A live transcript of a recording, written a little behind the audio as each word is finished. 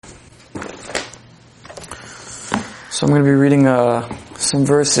So I'm going to be reading some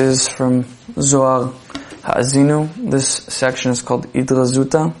verses from Zohar Ha'azinu. This section is called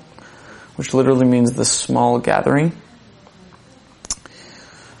Idrazuta, which literally means the small gathering.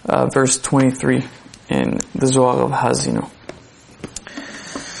 Verse 23 in the Zohar of Ha'azinu.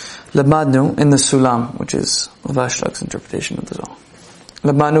 Labadnu in the Sulam, which is Rav Ashtak's interpretation of the Zohar.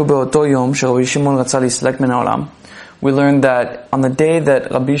 Labadnu be'oto yom she'Rabbi Shimon ratzah lislek min ha'olam. We learned that on the day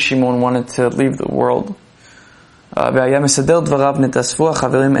that Rabbi Shimon wanted to leave the world, and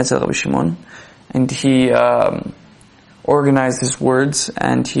he organized his words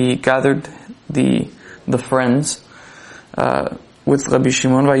and he gathered the friends with Rabbi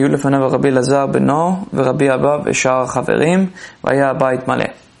Shimon. Rabbi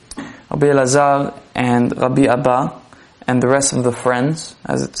Elazar and Rabbi Abba and the rest of the friends,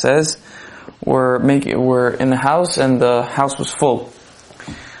 as it says, were in the house, and the house was full.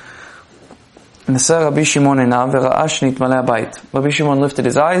 Rabbi Shimon lifted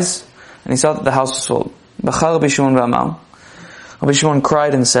his eyes and he saw that the house was full. Rabbi Shimon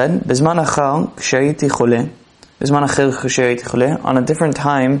cried and said, on a different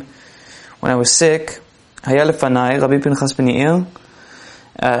time, when I was sick, Rabbi Pinchas ben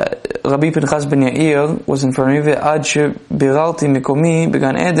Yair was in front of me,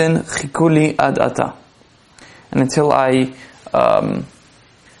 and until I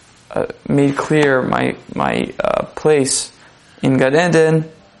made clear my place in Gan Eden,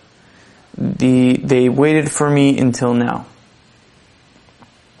 they waited for me until now.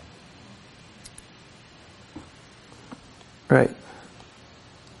 Right.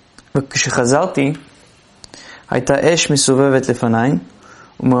 וכשחזרתי, הייתה אש מסובבת לפניי,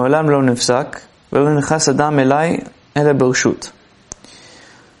 ומעולם לא נפסק, ולא נכנס אדם אליי אלא ברשות.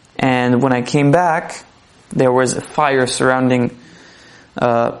 And when I came back, there was a fire surrounding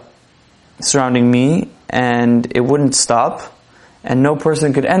me, and it wouldn't stop, and no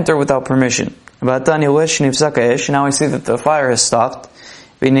person could enter without permission. Now I see that the fire has stopped,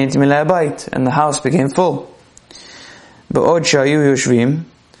 and the house became full.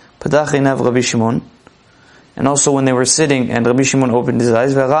 And also when they were sitting, and Rabbi Shimon opened his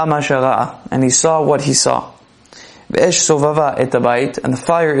eyes, and he saw what he saw. And the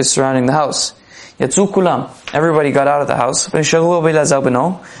fire is surrounding the house. Everybody got out of the house. Rabbi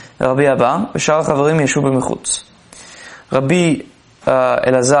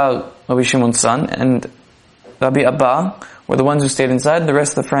Elazar, Rabbi Shimon's son, and Rabbi Abba were the ones who stayed inside. The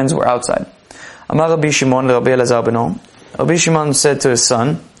rest of the friends were outside. Amar Rabbi Shimon Rabbi Elazar beno. Rabbi Shimon said to his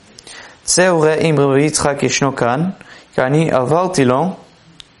son, צא וראה אם רבי יצחק ישנו כאן, כי אני עברתי לו,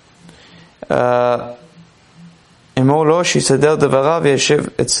 אמור לו שיסדר דבריו וישב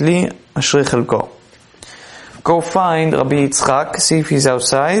אצלי אשרי חלקו. Go find Rabbi Yitzchak, see if he's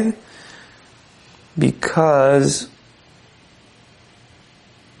outside, because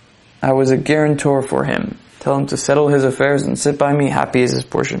I was a guarantor for him. Tell him to settle his affairs and sit by me, happy is his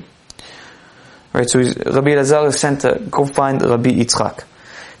portion. Right, so Rabbi Elazar is sent to go find Rabbi Yitzchak.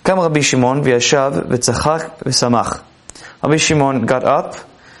 Kam Rabbi Shimon v'yashav v'tzachak v'samach. Rabbi Shimon got up,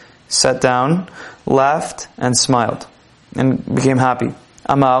 sat down, laughed, and smiled, and became happy.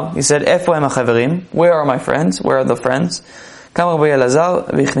 Amar, he said, Efo em hachaverim? Where are my friends? Where are the friends? Kam Rabbi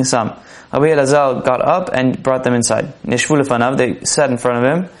Elazar v'chnisam. Rabbi Elazar got up and brought them inside. Neshvu lefanav, they sat in front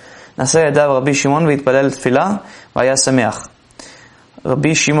of him. Naseh yadav Rabbi Shimon v'yitpalel tefillah v'aya sameach.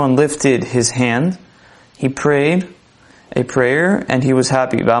 Rabbi Shimon lifted his hand, he prayed a prayer, and he was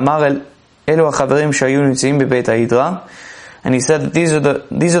happy. And he said that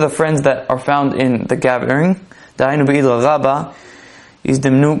these are the friends that are found in the gathering.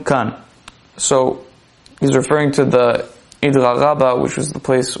 So he's referring to the Idra Rabbah, which was the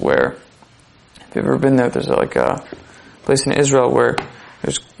place where, if you've ever been there, there's like a place in Israel where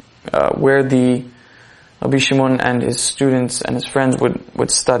the Rabbi Shimon and his students and his friends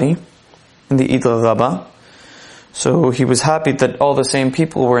would study in the Idra Rabbah. So he was happy that all the same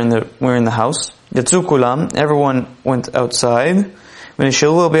people were in the house. Yatzu kulam, everyone went outside. And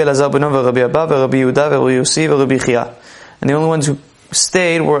the only ones who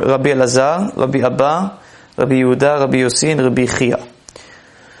stayed were Rabbi Elazar, Rabbi Abba, Rabbi Yehuda, Rabbi Yossi, and Rabbi Chia.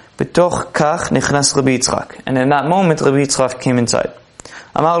 Betoch kach nechnas Rabbi Yitzchak. And in that moment, Rabbi Yitzchak came inside.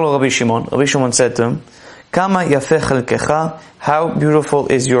 Amar lo Rabbi Shimon. Rabbi Shimon said to him, Kama yafeh chalkecha, how beautiful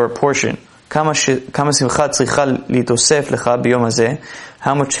is your portion. How much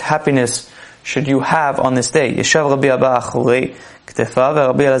happiness should you have on this day? Yeshav Rabbi Abba achorei ktefav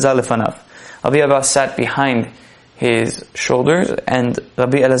veRabbi Elazar lefanav. Rabbi Abba sat behind his shoulders, and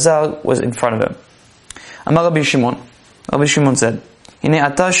Rabbi Elazar was in front of him. Amar Rabbi Shimon. Rabbi Shimon said, Hine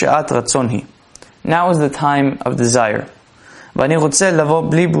ata she'at ratzon hi. now is the time of desire. And I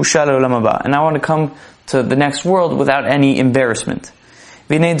want to come to the next world without any embarrassment.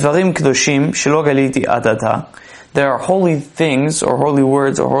 There are holy things, or holy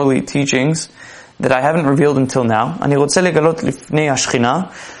words, or holy teachings that I haven't revealed until now. I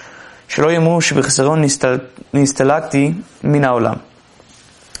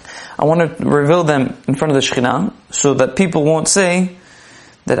want to reveal them in front of the Shekhinah, so that people won't say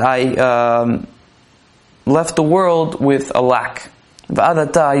that I left the world with a lack.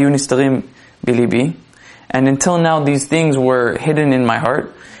 And until now these things were hidden in my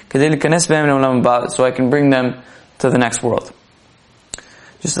heart, so I can bring them to the next world.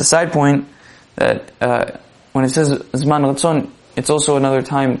 Just a side point, that when it says Zman Ratzon, it's also another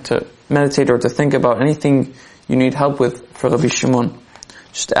time to meditate or to think about anything you need help with for Rabbi Shimon.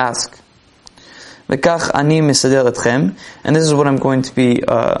 Just ask. And this is what I'm going to be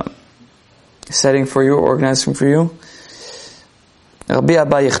setting for you, organizing for you. Rabbi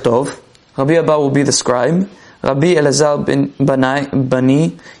Abba Yichtov. Rabbi Abba will be the scribe. Rabbi Elazar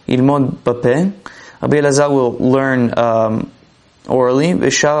Bani Yilmod Bapeh. Rabbi Elazar will learn orally.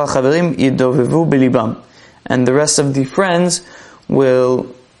 V'shara chaverim yidovevu b'libam. And the rest of the friends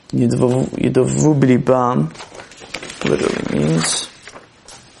will yidovevu b'libam. Literally means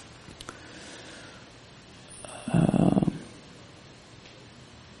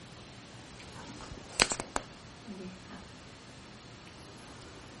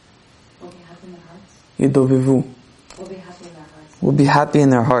Yidovevu. Will be happy in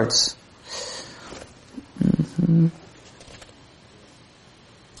their hearts.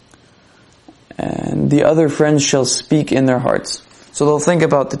 And the other friends shall speak in their hearts. So they'll think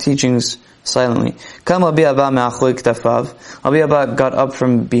about the teachings silently. Kam Rabbi Abba me'achorei ktafav. Rabbi Abba got up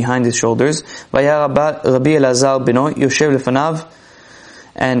from behind his shoulders. Vayar Rabbi Elazar beno yoshev lefanav.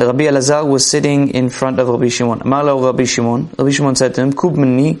 And Rabbi Elazar was sitting in front of Rabbi Shimon. Amar lo Rabbi Shimon. Rabbi Shimon said to him, Kub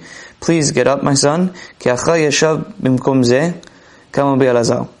minni, please get up, my son. Ki acher yeshav b'mkom zeh, kam Rabbi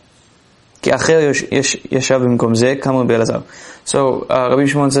Elazar. Ki acher yeshav b'mkom zeh, kam Rabbi Elazar. So Rabbi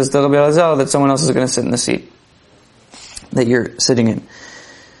Shimon says to Rabbi Elazar that someone else is going to sit in the seat that you're sitting in.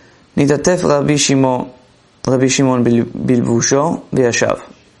 Nitatef Rabbi Shimon bilvusho v'yashav.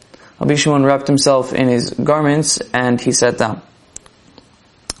 Rabbi Shimon wrapped himself in his garments and he sat down.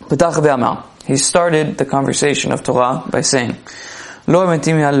 He started the conversation of Torah by saying, Lo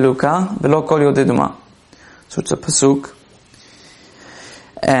emetim yahleluka v'lo kol yodei duma. So it's a pasuk,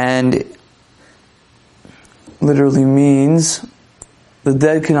 and literally means the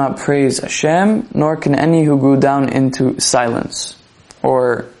dead cannot praise Hashem, nor can any who grew down into silence.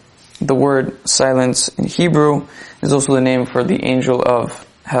 Or the word silence in Hebrew is also the name for the angel of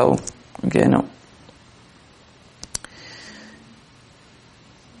hell, Gehenna.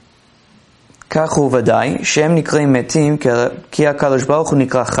 כך הוא ודאי, שהם נקראים מתים, כי הקדוש ברוך הוא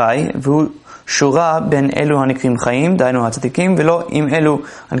נקרא חי, והוא שורה בין אלו הנקראים חיים, דהיינו הצדיקים, ולא עם אלו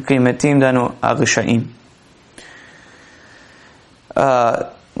הנקראים מתים, דהיינו הרשעים.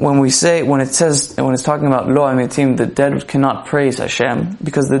 When it's talking about lo ametim, the dead cannot praise Hashem,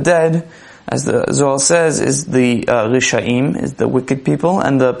 because the dead, as the Zohar says, is the rishaim, is the wicked people,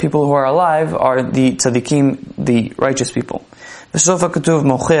 and the people who are alive are the tzadikim, the righteous people. בסוף הכתוב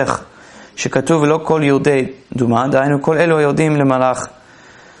מוכיח שכתוב לא כל יהודי דומה, דהיינו כל אלו היורדים למלאך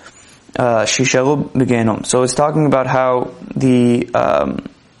שישארו בגיהנום. So it's talking about how the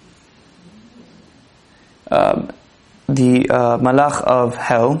malach of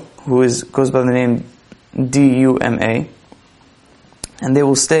hell, who goes by the name Duma, and they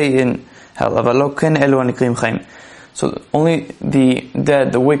will stay in hell. אבל לא כן אלו הנקראים חיים. So only the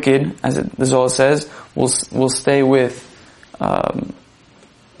dead, the wicked, as the Zohar says, will stay with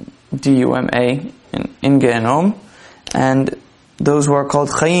Duma in Gehenom, and those who are called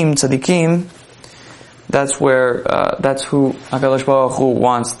Chaim, Tzadikim, that's who HaKadosh Baruch Hu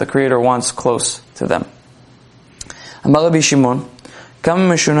wants, the Creator wants close to them. Amar Rabbi Shimon, Kam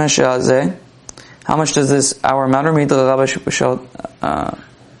meshuna she'azeh, how much does this hour matter?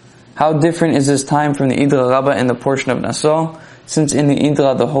 How different is this time from the Idra Rabbah in the portion of Naso, since in the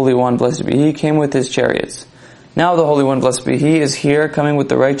Idra the Holy One, blessed be He, came with His chariots. Now the Holy One, blessed be He, is here, coming with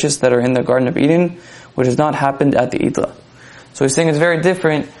the righteous that are in the Garden of Eden, which has not happened at the Idra. So he's saying it's very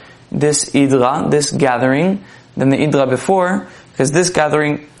different, this Idra, this gathering, than the Idra before, because this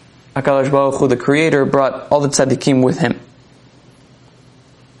gathering, HaKadosh Baruch Hu, the Creator, brought all the tzaddikim with Him.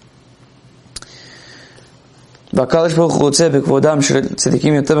 And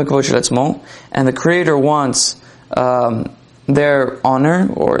the Creator wants their honor,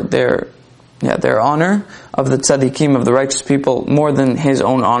 or their their honor of the tzaddikim, of the righteous people, more than his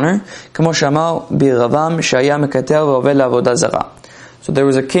own honor. So there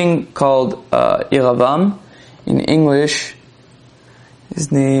was a king called Yeravam. In English,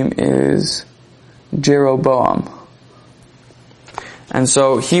 his name is Jeroboam. And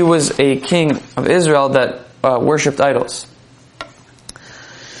so he was a king of Israel that worshipped idols.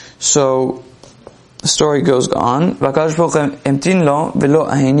 So the story goes on. והקדוש ברוך הוא המתין לו ולא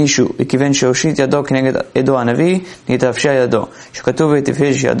הענישו, וכיוון שהושיט ידו כנגד עדו הנביא, נתאפשר ידו. שכתוב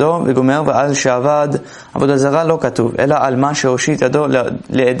ותפש ידו וגומר, ועל שעבד עבודה זרה לא כתוב, אלא על מה שהושיט ידו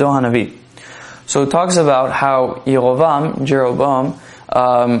לעדו הנביא. So it talks about how Jeroboam,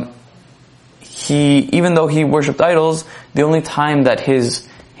 even though he worshipped idols, the only time that his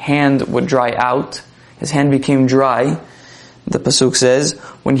hand would dry out, his hand became dry, the pasuk says,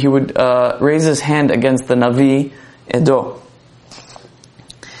 when he would raise his hand against the Navi Edo,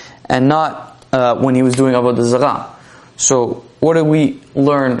 and not when he was doing Avodah Zarah. So what do we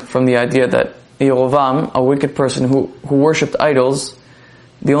learn from the idea that Yerovam, a wicked person who worshipped idols,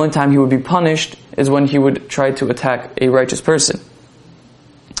 the only time he would be punished is when he would try to attack a righteous person?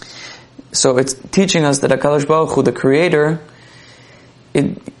 So it's teaching us that HaKadosh Baruch Hu, the Creator,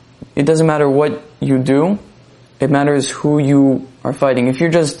 it doesn't matter what you do, it matters who you are fighting. If you're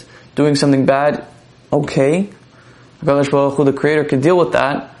just doing something bad, okay, HaKadosh Baruch Hu, the Creator, can deal with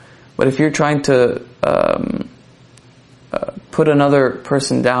that. But if you're trying to put another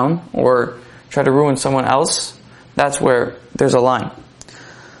person down or try to ruin someone else, that's where there's a line.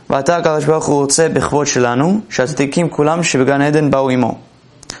 ועתה הקדוש ברוך הוא רוצה בכבוד שלנו, שהצדיקים כולם שבגן עדן באו עמו.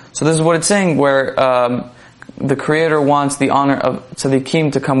 So this is what it's saying, where the Creator wants the honor of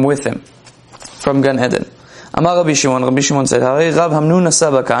tzaddikim to come with him from Gan Eden. Amar Rabbi Shimon said, Hari Rav Hamnun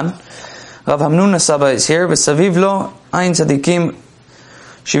Nasaba kan. Rav Hamnun Nasaba is here, v'saviv lo ein tzaddikim,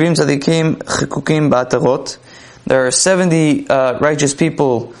 shivim tzaddikim chikukim ba'atarot. There are 70 righteous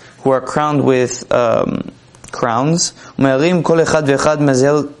people who are crowned with crowns. U'me'arim kol echad ve'echad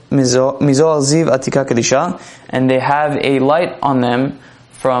mizohar ziv atika kadisha. And they have a light on them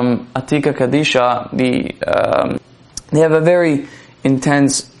from Atika Kadisha. They have a very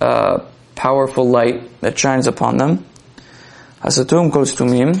intense, powerful light that shines upon them. Hasatum kol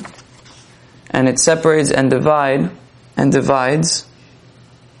stumim, and it separates and divides,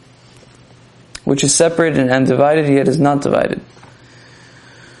 which is separated and divided, yet is not divided.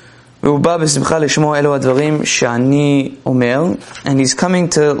 והוא בא בשמחה לשמוע אלו הדברים שאני אומר, and he's coming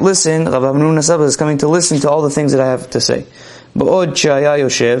to listen. Rav Hamnun Nasaba is coming to listen to all the things that I have to say. בעוד שהיה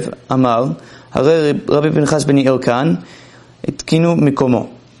יושב, אמר, הרי רבי פנחס בן יאיר כאן, התקינו מקומו.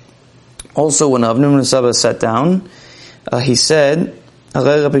 Also, when Rav Hamnun Nasaba sat down, he said,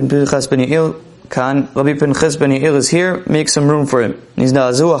 הרי רבי פנחס בן יאיר כאן, Rabbi Pinchas ben Yair is here, make some room for him.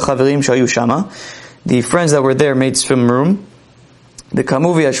 נזדעזעו החברים שהיו שמה. The friends that were there made some room.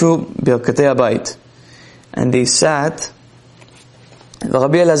 וקמו וישבו ברכתי הבית. And they sat.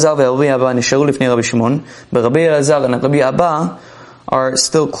 ורבי אלעזר ורבי אבא נשארו לפני רבי שמעון. ורבי אלעזר and רבי אבא are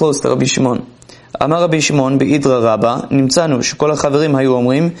still close to רבי שמעון. אמר רבי שמעון באידרא רבא, נמצאנו שכל החברים היו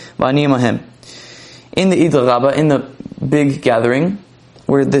אומרים, ואני עמהם. In the Idra Rabbah, in the big gathering,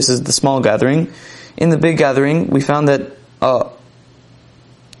 where this is the small gathering, in the big gathering, we found that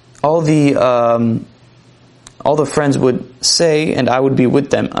all the friends would say, and I would be with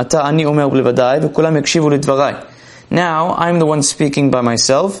them. Ata ani omer b'levadai, v'kulam yakshivu lidvarai. Now I'm the one speaking by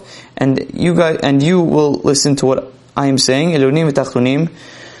myself, and you will listen to what I am saying. Elonim v'tachtonim,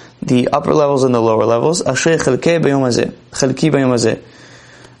 the upper levels and the lower levels. Ashrei chelki b'yom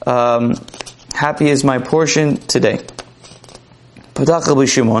hazeh. Happy is my portion today. Patach Rabbi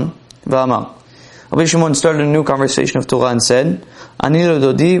Shimon v'amar. Rabbi Shimon started a new conversation of Torah and said, Ani lo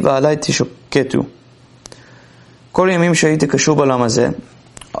dodi v'alai tishoketu. Kol yamim shayiti kashu b'olam hazeh.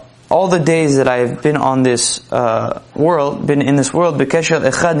 All the days that I have been on this world, b'kesher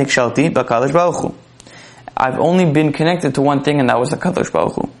echad nikshalti b'kadosh baruch hu. I've only been connected to one thing, and that was the Kadosh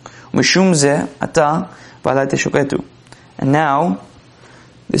Baruch Hu. Mishum zeh ata v'alai tishoketu. And now,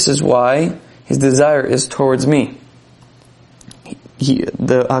 this is why his desire is towards me.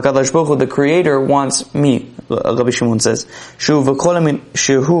 The HaKadosh Baruch Hu, the Creator, wants me, Rabbi Shimon says. Shehu v'kol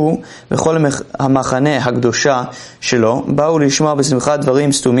hamachaneh ha'kdosha shelo, ba'u lishma b'simcha dvarim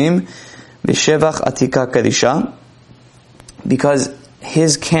stumim b'shevach atika kadisha. Because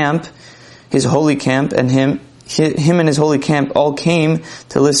his camp, his holy camp, and him and his holy camp all came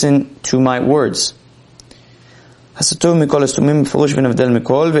to listen to my words. הסתום מכל הסתומים מפרוש ונבדל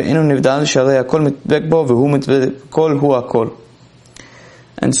מכל, ואינו נבדל שהרי הכל מתדבק בו, והוא מתדבק כל הוא הכל.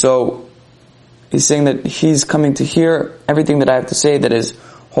 And so, he's saying that he's coming to hear everything that I have to say that is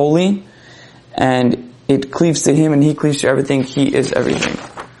holy, and it cleaves to him and he cleaves to everything. He is everything.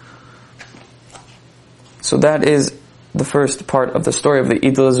 So that is the first part of the story of the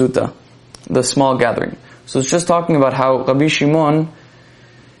Eid al-Zuta, the small gathering. So it's just talking about how Rabbi Shimon,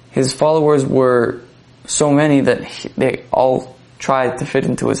 his followers were so many that they all tried to fit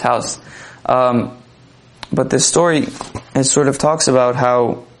into his house. But this story, it sort of talks about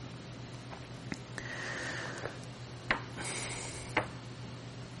how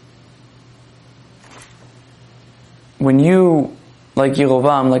when you, like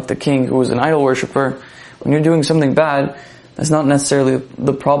Yerovam, like the king who was an idol worshiper, when you're doing something bad, that's not necessarily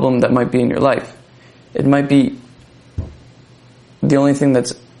the problem that might be in your life. It might be the only thing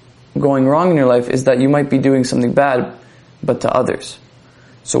that's going wrong in your life is that you might be doing something bad, but to others.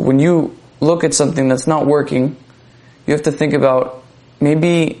 So when you look at something that's not working, you have to think about,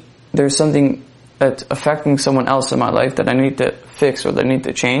 maybe there's something that's affecting someone else in my life that I need to fix or that I need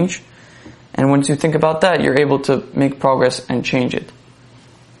to change. And once you think about that, you're able to make progress and change it.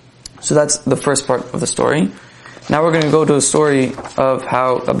 So that's the first part of the story. Now we're going to go to the story of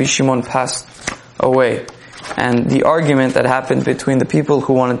how Rabbi Shimon passed away, and the argument that happened between the people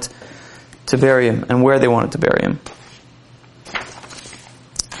who wanted to bury him and where they wanted to bury him.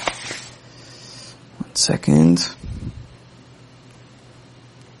 One second.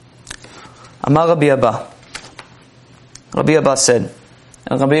 Amar Rabbi Abba. Rabbi Abba said,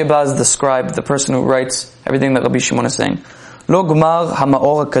 and Rabbi Abba is the scribe, the person who writes everything that Rabbi Shimon is saying. Lo gmar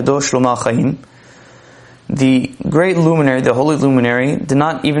ha'ma'or hakadosh lomar chaim. The great luminary, the holy luminary, did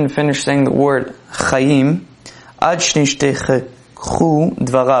not even finish saying the word chaim ad shnishtechu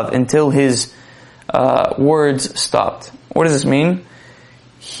dvarav, until his words stopped. What does this mean?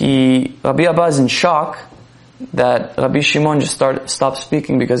 Rabbi Abba is in shock that Rabbi Shimon just stopped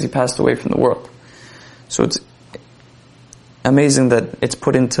speaking because he passed away from the world. So it's amazing that it's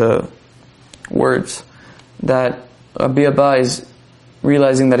put into words that Rabbi Abba is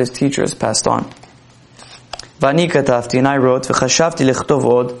realizing that his teacher has passed on. V'ani katavti, and I wrote, v'chashavti lechtov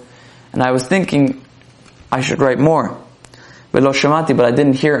od, and I was thinking I should write more. V'lo shamati, but I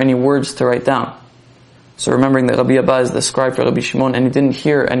didn't hear any words to write down. So remembering that Rabbi Abba is the scribe for Rabbi Shimon, and he didn't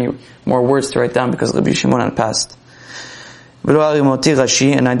hear any more words to write down because Rabbi Shimon had passed. V'lo arimoti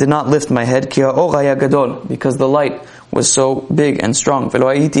rashi, and I did not lift my head, ki ha'or haya gadol, because the light was so big and strong.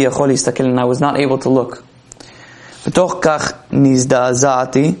 V'lo hayiti yachol leistakil, and I was not able to look. V'toch kach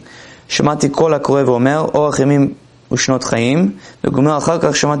nizda'aza'ati, שמעתי קול הקורא ואומר, אורך ימים ושנות חיים, וגומר אחר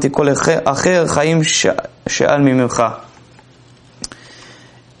כך שמעתי קול אחר חיים שאל ממך.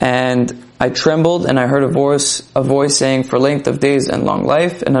 And I trembled and I heard a voice saying, for length of days and long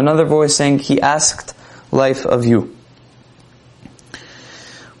life, and another voice saying, he asked life of you.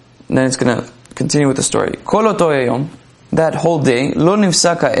 And then it's going to continue with the story. כל אותו היום, that whole day, לא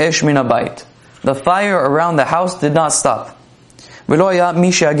נפסק האש מן הבית. The fire around the house did not stop.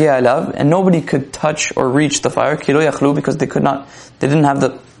 And nobody could touch or reach the fire, because they didn't have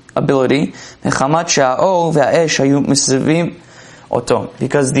the ability, because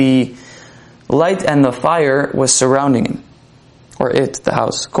the light and the fire was surrounding him, or it, the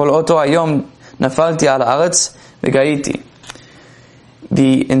house.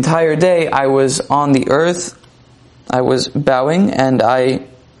 The entire day I was on the earth, I was bowing, and I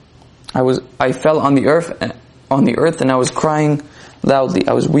fell on the earth, and I was crying loudly,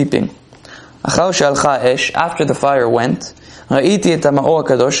 I was weeping. After the fire went, I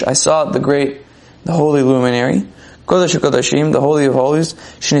saw the holy luminary, the holy of holies,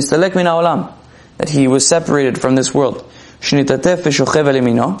 that he was separated from this world,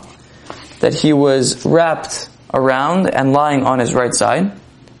 that he was wrapped around and lying on his right side,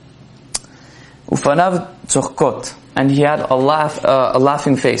 and he had a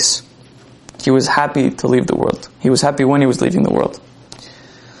laughing face. He was happy to leave the world. He was happy when he was leaving the world.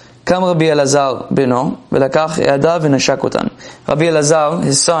 Kam Rabbi Elazar beno, v'lakach yadav v'nashak otan. Rabbi Elazar,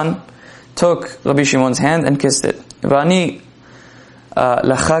 his son, took Rabbi Shimon's hand and kissed it. V'ani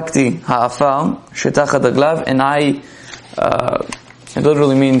lachakti ha'afar shetachat raglav, and it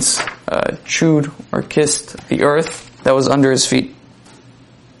literally means chewed or kissed the earth that was under his feet.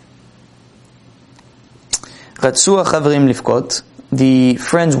 Ratzu ha'chavrim livkot. The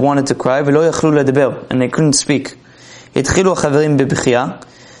friends wanted to cry, and they couldn't speak. The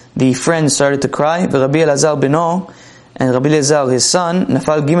friends started to cry, Rabbi Elazar beno, and Rabbi Elazar, his son,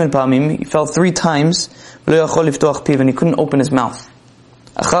 nafal gimel pamim, he fell 3 times, and he couldn't open his mouth.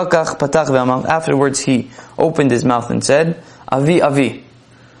 Afterwards he opened his mouth and said, Avi, Avi,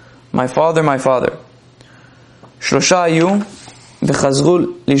 my father, my father.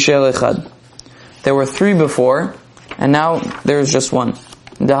 There were 3 before, and now there is just 1.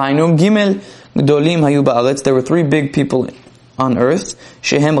 Dahainu gimel גדולים היו בארץ. There were 3 big people on earth,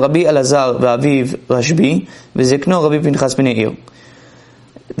 שהם רבי אלעזר ואביו רשב"י, וזקנו רבי פנחס בן יאיר.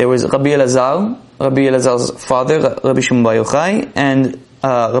 There was Rabbi Elazar's father, Rabbi Shimon Bar Yochai, and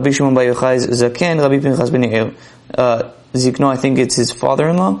Rabbi Shimon Bar Yochai's zaken, Rabbi Pinchas ben Yair. Zikno, I think it's his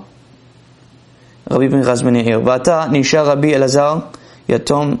father-in-law, Rabbi Pinchas ben Yair. Vata nisha Rabbi Elazar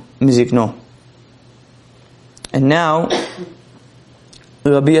yatom mizikno. And now,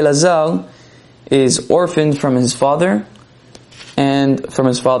 Rabbi Elazar is orphaned from his father and from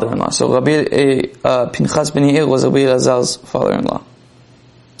his father-in-law. So Rabbi Pinchas ben Yair was Rabbi Elazar's father-in-law.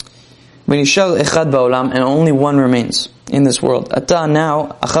 And only one remains in this world. Now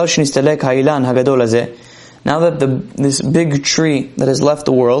that this big tree that has left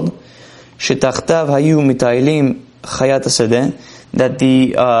the world, that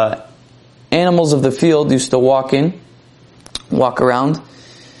the animals of the field used to walk around,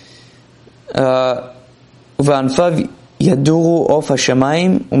 ידורו עוף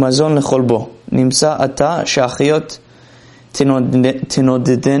השמיים ומזון לכל בו. נמצא עתה שהחיות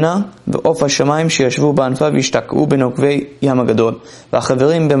תנודדנה ועוף השמיים שישבו בענפיו ישתקעו בנוקבי ים הגדול,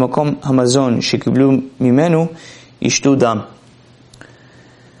 והחברים במקום המזון שקיבלו ממנו ישתו דם.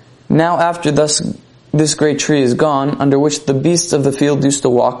 Now after this great tree is gone, under which the beasts of the field used to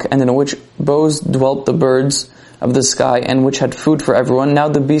walk, and in which boughs dwelt the birds of the sky, and which had food for everyone, now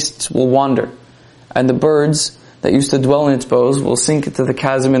the beasts will wander, and the birds that used to dwell in its boughs will sink into the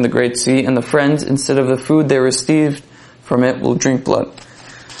chasm in the great sea, and the friends, instead of the food they received from it, will drink blood.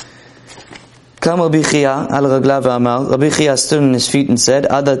 קם רבי חייא על רגליו ואמר, רבי חייא stood on his feet and said,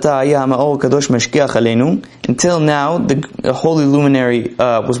 עד עתה היה המאור הקדוש משגיח עלינו, until now the holy luminary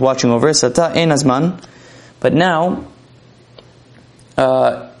was watching over us, עתה אין הזמן, but now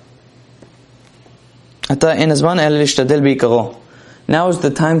עתה אין הזמן אלא להשתדל בעיקרו. Now is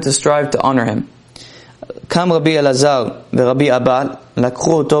the time to strive to honor him. קם רבי אלעזר ורבי אבא,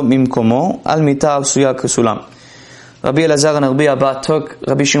 לקחו אותו ממקומו על מיטה עשויה כסולם. Rabbi Elazar and Rabbi Abba took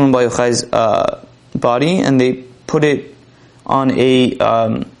Rabbi Shimon Bar Yochai's body and they put it on a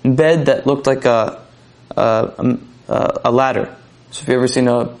bed that looked like a ladder. So if you've ever seen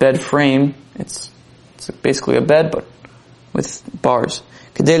a bed frame, it's basically a bed but with bars.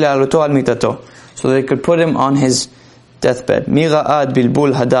 כדי להעלותו על מיטתו. So they could put him on his deathbed. מי ראה את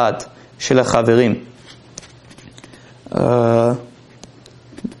בלבול הדעת של החברים?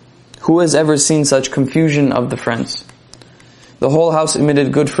 Who has ever seen such confusion of the friends? The whole house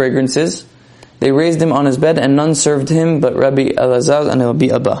emitted good fragrances. They raised him on his bed, and none served him but Rabbi Elazar and Rabbi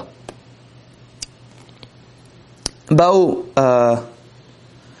Abba.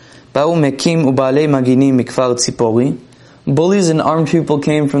 באו מקים ובעלי מגינים מכפר ציפורי. Bullies and armed people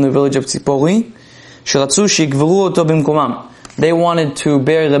came from the village of Tzipori, שרצו שיקברו אותו במקומם. They wanted to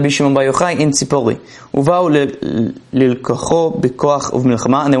bury Rabbi Shimon Bar Yochai in Tzipori. ובאו ללקחו בכוח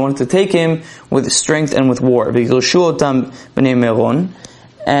ובמלחמה, and they wanted to take him with strength and with war. ויגרשו אותם בני מירון,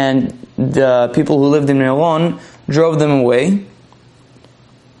 and the people who lived in Meron drove them away.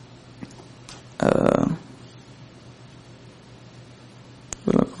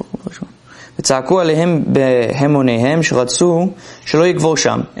 וצעקו עליהם בהמוניהם שרצו שלא יקבור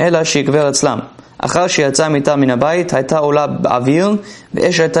שם, אלא שיקבר אצלם. אחר שיצא מיטה מן הבית, הייתה עולה באוויר,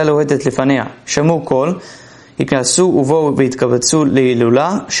 ואש הייתה לוהטת לפניה. שמעו קול, הכנסו ובואו והתקבצו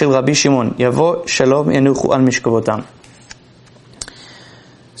להילולה של רבי שמעון. יבוא שלום ינוחו על משכבותם.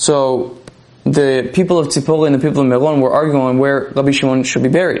 So, the people of Tzipori and the people of Meron were arguing where Rabbi Shimon should be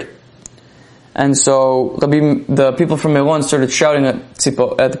buried. And so, the people from Meron started shouting at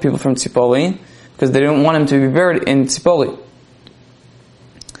the people from Tzipori, because they didn't want him to be buried in Tzipori.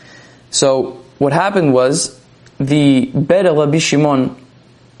 So, what happened was, the bed of Rabbi Shimon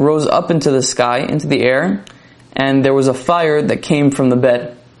rose up into the sky, into the air, and there was a fire that came from the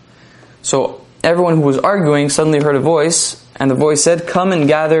bed. So everyone who was arguing suddenly heard a voice, and the voice said, "Come and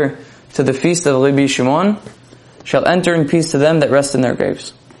gather to the feast of Rabbi Shimon, shall enter in peace to them that rest in their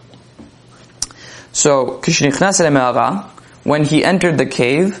graves." So, when he entered the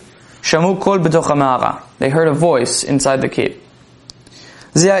cave, shamu kol b'toch ha'ma'ara, they heard a voice inside the cave.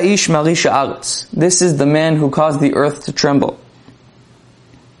 This is the man who caused the earth to tremble.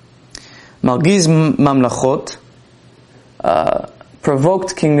 Margiz mamlachot,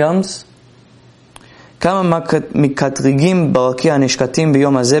 provoked kingdoms. כמה מקטרגים ברקיע הנשקטים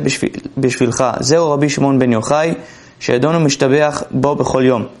ביום הזה בשבילך. זהו רבי שמעון בן יוחאי, שידונו משתבח בו בכל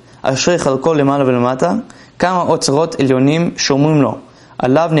יום. אשרי חלקו למעלה ולמטה, כמה אוצרות עליונים שומרים לו.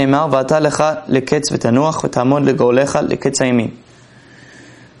 עליו נאמר, ואתה לך לקץ ותנוח, ותעמוד לגאולך לקץ הימין.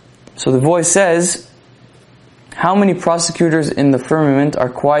 So the voice says, How many prosecutors in the firmament are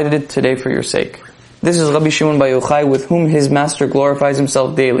quieted today for your sake? This is Rabbi Shimon bar Yochai, with whom his master glorifies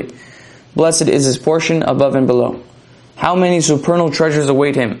himself daily. Blessed is his portion above and below. How many supernal treasures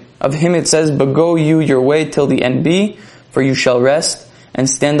await him? Of him it says, but go you your way till the end be, for you shall rest, and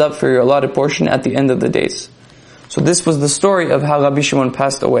stand up for your allotted portion at the end of the days. So this was the story of how Rabbi Shimon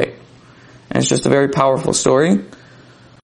passed away. And it's just a very powerful story.